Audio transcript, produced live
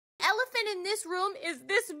elephant in this room is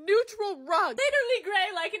this neutral rug. Literally gray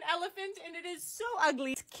like an elephant, and it is so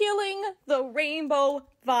ugly. It's killing the rainbow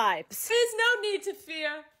vibes. There's no need to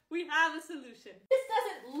fear. We have a solution. This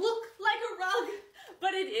doesn't look like a rug,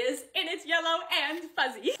 but it is, and it's yellow and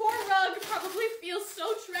fuzzy. Poor rug probably feels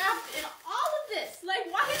so trapped in all of this.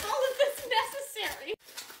 Like, why is all of this necessary?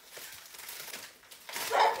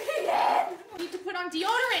 Let me in! I need to put on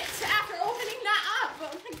deodorant after opening that up.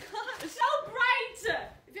 Oh my gosh, so bright!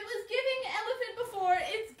 If it was giving elephant before,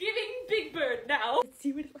 it's giving Big Bird now. Let's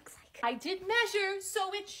see what it looks like. I did measure,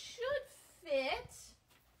 so it should fit.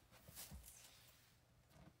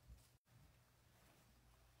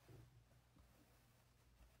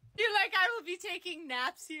 Feel like I will be taking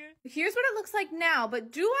naps here. Here's what it looks like now,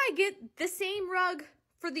 but do I get the same rug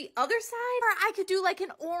for the other side? Or I could do like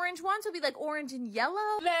an orange one, so it'd be like orange and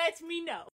yellow. Let me know.